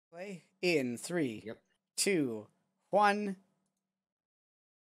Play in three, Yep. 2, 1.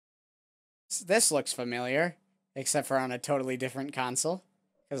 This looks familiar, except for on a totally different console.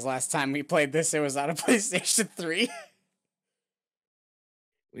 Because last time we played this, it was on a PlayStation 3.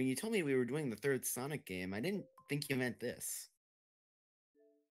 When you told me we were doing the third Sonic game, I didn't think you meant this.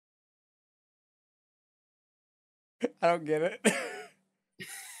 I don't get it.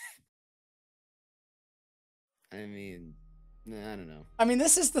 I mean, I don't know. I mean,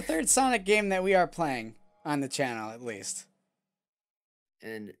 this is the third Sonic game that we are playing on the channel, at least.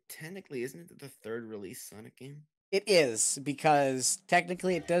 And technically, isn't it the third release Sonic game? It is, because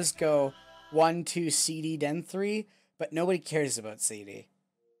technically it does go 1, 2, CD, then 3, but nobody cares about CD.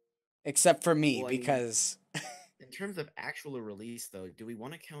 Except for me, Well, I mean, because... in terms of actual release, though, do we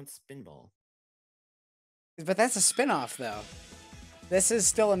want to count Spinball? But that's a spin-off, though. This is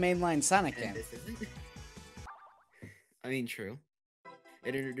still a mainline Sonic game. And this isn't? I mean, true.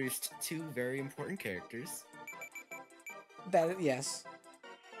 It introduced two very important characters. Yes.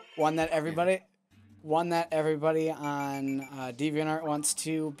 One that everybody on DeviantArt wants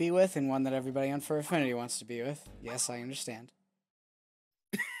to be with, and one that everybody on Fur Affinity wants to be with. Yes, I understand.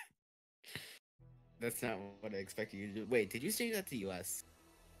 That's not what I expected you to do. Wait, did you say that to US?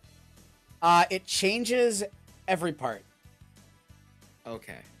 It changes every part.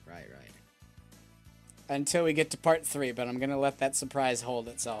 Okay, right. Until we get to part 3, but I'm gonna let that surprise hold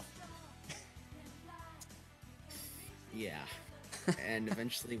itself. Yeah. And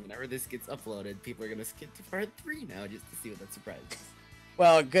eventually, whenever this gets uploaded, people are gonna skip to part 3 now just to see what that surprise is.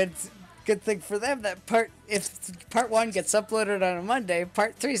 Well, good thing for them that if part 1 gets uploaded on a Monday,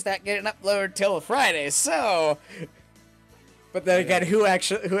 part 3's not getting uploaded till a Friday. So, but then again, who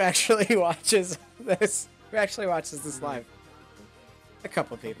actually watches this? Who actually watches this live? A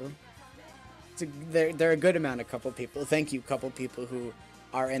couple people. They're a good amount of couple people. Thank you, couple people who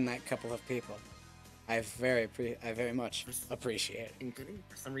are in that couple of people. I very much appreciate it. Including,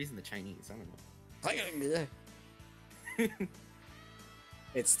 for some reason, the Chinese. I don't know.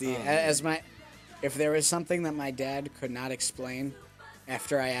 It's the Oh, if there was something that my dad could not explain,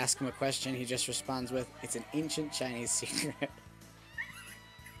 after I ask him a question, he just responds with, "It's an ancient Chinese secret."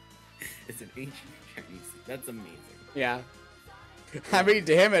 It's an ancient Chinese. That's amazing. Yeah. I mean,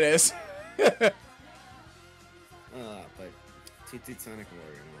 to him it is. But Toot Toot Sonic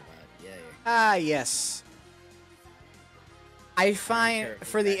Warrior and all that. Yay. Ah, yes. I find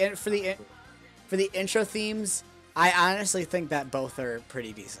for the intro themes, I honestly think that both are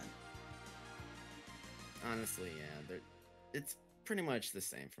pretty decent. Honestly, yeah, it's pretty much the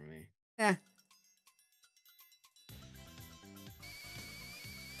same for me. Yeah.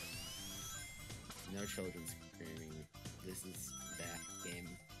 No children screaming. This is that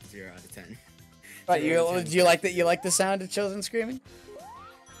game. 0 out of 10. But 0 out of 10. do you like that? You like the sound of children screaming?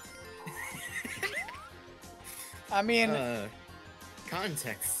 I mean,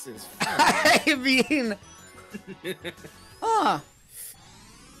 context is fun. I mean,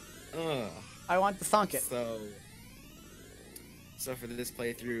 I want to thunk it. So for this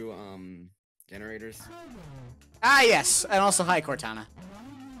playthrough, generators. Ah, yes, and also hi, Cortana.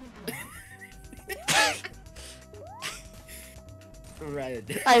 Right.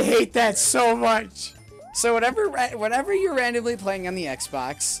 I hate that so much. So whenever you're randomly playing on the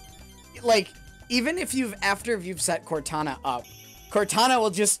Xbox, like, even if after you've set Cortana up, Cortana will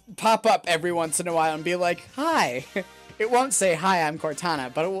just pop up every once in a while and be like, "Hi." It won't say, "Hi, I'm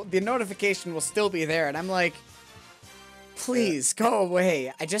Cortana," but the notification will still be there, and I'm like, please go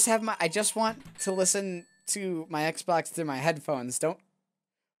away. I just want to listen to my Xbox through my headphones. Don't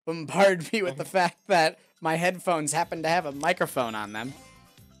bombard me with the fact that my headphones happen to have a microphone on them.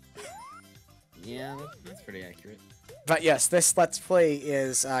 Yeah, that's pretty accurate. But yes, this Let's Play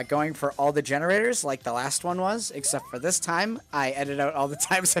is going for all the generators like the last one was, except for this time, I edit out all the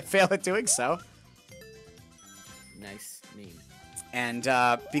times I fail at doing so. Nice meme. And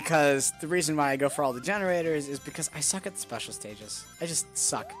because the reason why I go for all the generators is because I suck at the special stages. I just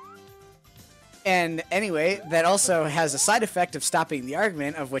suck. And anyway, that also has a side effect of stopping the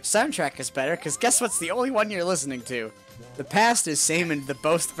argument of which soundtrack is better, because guess what's the only one you're listening to? The past is same in the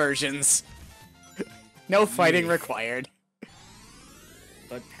both versions. No fighting required.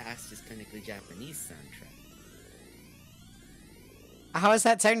 But past is technically Japanese soundtrack. How is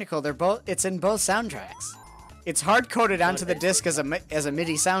that technical? It's in both soundtracks. It's hard coded onto the disc as a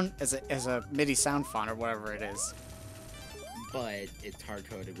MIDI sound as a MIDI sound font or whatever it is. But it's hard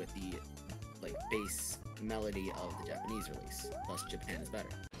coded with the bass melody of the Japanese release. Plus, Japan is better.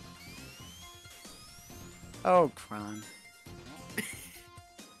 Oh, Kron.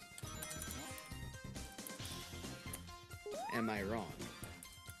 Am I wrong?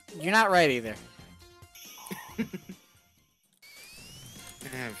 You're not right either.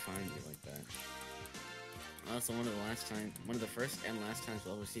 Fine, you like that. Also, one of the first and last times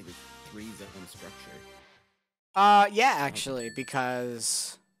we'll ever see the 3-zone structure. Yeah, actually,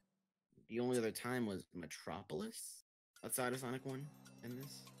 because The only other time was Metropolis outside of Sonic 1 in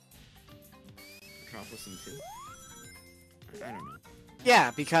this. Metropolis in 2? I don't know.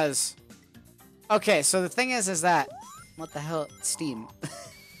 yeah, because okay, so the thing is that what the hell, Steam?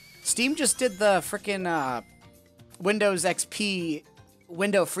 Steam just did the frickin' Windows XP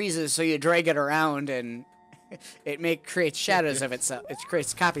window freezes, so you drag it around and it creates shadows of itself. It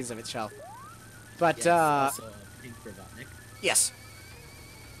creates copies of itself. But Yes, also Pink Robotnik. yes.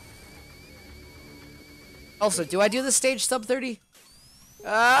 Also, do I do the stage sub 30?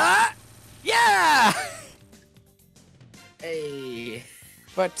 Yeah. Hey.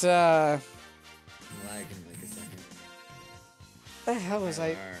 But Lagging like a second. what the hell was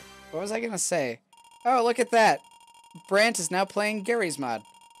I? Arr. What was I gonna say? Oh, look at that! Brant is now playing Gary's mod,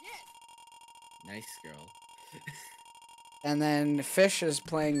 Nice girl. and then Fish is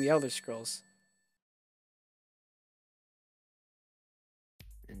playing the Elder Scrolls.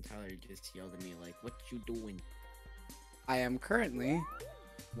 And Tyler just yelled at me like, "What you doing?" I am currently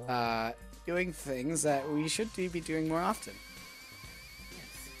doing things that we should be doing more often.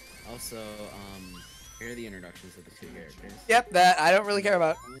 Yes. Also, here are the introductions of the two characters. Yep, that I don't really care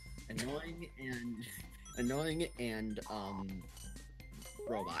about. Annoying and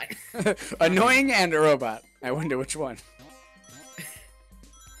robot. Annoying and a robot. I wonder which one.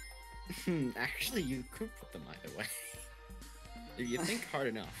 Actually, you could put them either way. If you think hard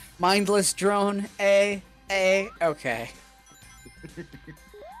enough. Mindless drone. Okay.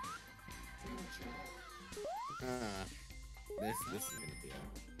 This is gonna be a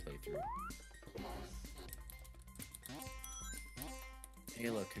playthrough.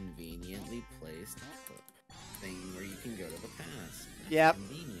 Halo conveniently placed thing where you can go to the past. That's Yep.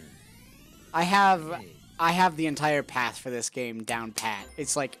 Convenient. I have Hey. the entire path for this game down pat.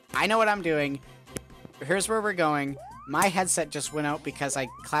 It's like I know what I'm doing. Here's where we're going. My headset just went out because I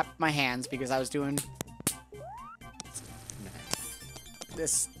clapped my hands because I was doing Nice.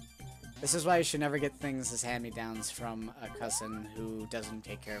 this. This is why you should never get things as hand-me-downs from a cousin who doesn't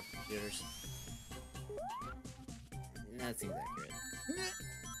take care of computers. That seems accurate.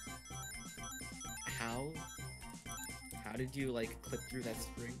 How did you like clip through that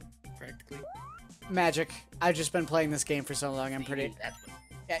string practically? Magic. I've just been playing this game for so long. I'm pretty. That's what,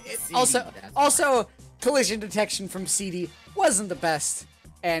 Yeah, See, also, that's collision detection from CD wasn't the best,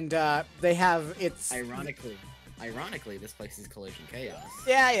 and they have its. Ironically, this place is collision chaos.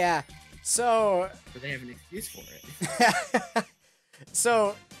 Yeah. So. But they have an excuse for it.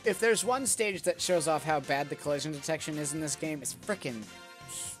 So, if there's one stage that shows off how bad the collision detection is in this game, it's frickin'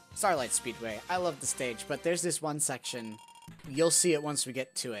 Starlight Speedway. I love the stage, but there's this one section, you'll see it once we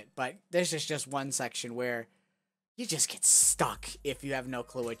get to it, but there's just one section where you just get stuck if you have no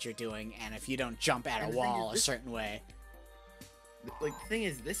clue what you're doing, and if you don't jump at And a the thing wall is, a certain way. Like the thing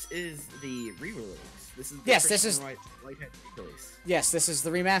is, this is the re-release. This is the Yes, this is- Whitehead re-release. Yes, this is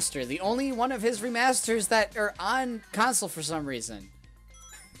the remaster. The only one of his remasters that are on console for some reason.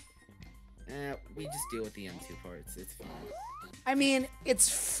 We just deal with the M2 parts. It's fine. I mean, it's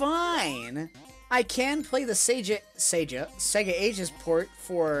fine. I can play the Sega Ages port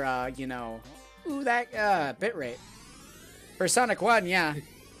for, you know, that bitrate. For Sonic 1, yeah.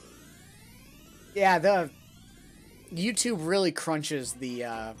 Yeah, the YouTube really crunches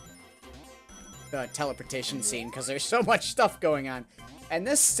the teleportation scene because there's so much stuff going on. And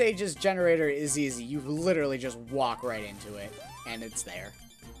this stage's generator is easy. You literally just walk right into it, and it's there.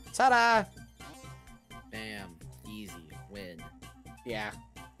 Ta-da! Bam. Easy. Win. Yeah.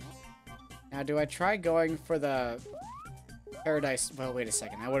 Now, do I try going for the Paradise... Well, wait a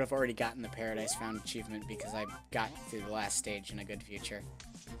second. I would have already gotten the Paradise Found achievement because I got through the last stage in a good future.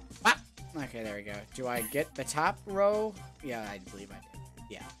 Ah! Okay, there we go. Do I get the top row? Yeah, I believe I did.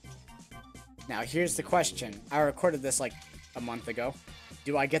 Yeah. Now, here's the question. I recorded this, like, a month ago.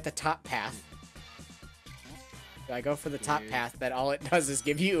 Do I get the top path? Do I go for the top path that all it does is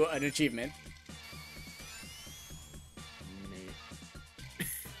give you an achievement?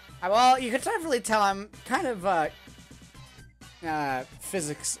 Well, you can definitely tell I'm kind of,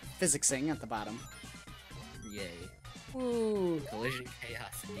 physicsing at the bottom. Yay. Ooh. Collision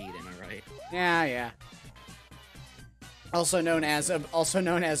chaos indeed, am I right? Yeah. Also known as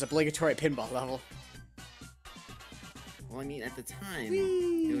obligatory pinball level. Well, I mean, at the time,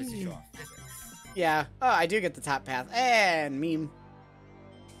 it was to show off physics. Yeah. Oh, I do get the top path. And meme.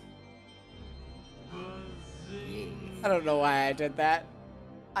 Yay. I don't know why I did that.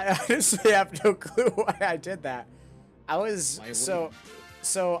 I honestly have no clue why I did that. I was Why so wouldn't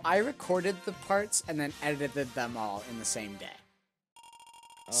so I recorded the parts and then edited them all in the same day.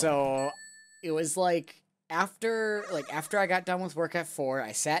 Oh, So it was like after I got done with work at 4,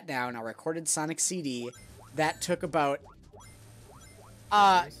 I sat down, I recorded Sonic CD. That took about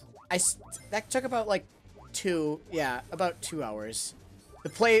nice. that took about like about 2 hours. The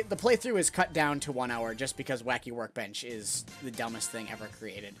playthrough is cut down to 1 hour just because Wacky Workbench is the dumbest thing ever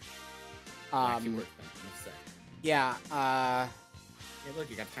created. Wacky Workbench, what's that? Yeah, Hey, look,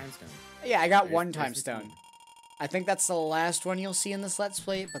 you got time stone. yeah, I got There's- one there's time the stone. thing. I think that's the last one you'll see in this Let's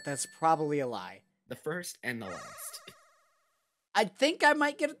Play, but that's probably a lie. The first and the last. I think I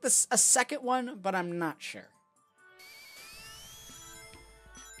might get a second one, but I'm not sure.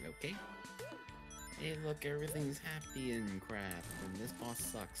 Okay. Hey, look, everything's happy and crap, and this boss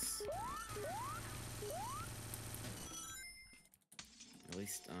sucks. At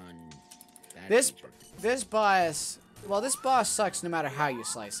least on that This feature. this boss, well, this boss sucks no matter how you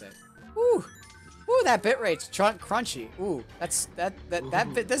slice it. Woo, woo, that bit rate's crunchy. Ooh,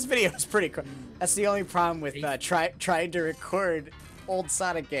 this video is pretty. That's the only problem with trying to record old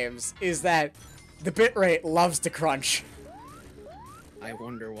Sonic games is that the bit rate loves to crunch. I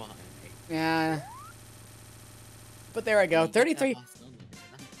wonder why. Yeah. But there I go. 33.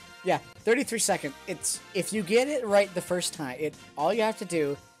 Yeah, 33 second. It's if you get it right the first time, all you have to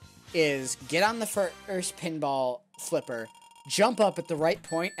do is get on the first pinball flipper, jump up at the right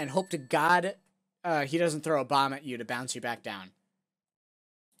point, and hope to God he doesn't throw a bomb at you to bounce you back down.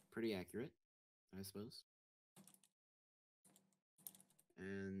 Pretty accurate, I suppose.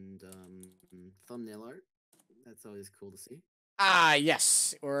 And thumbnail art. That's always cool to see. Ah,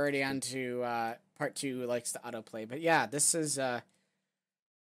 yes. We're already on to part 2 likes to autoplay. But yeah, this is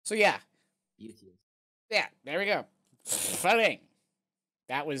so yeah. Beauty. Yeah, there we go. Fighting.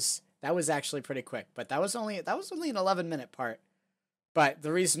 That was actually pretty quick, but that was only an 11-minute part. But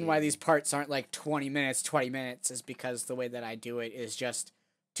the reason why these parts aren't like 20 minutes is because the way that I do it is just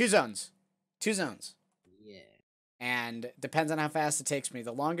 2 zones. 2 zones. Yeah. And depends on how fast it takes me.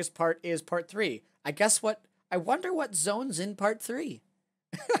 The longest part is part 3. I wonder what zone's in part 3.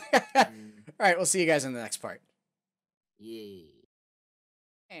 All right, we'll see you guys in the next part. Yeah.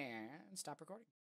 And stop recording.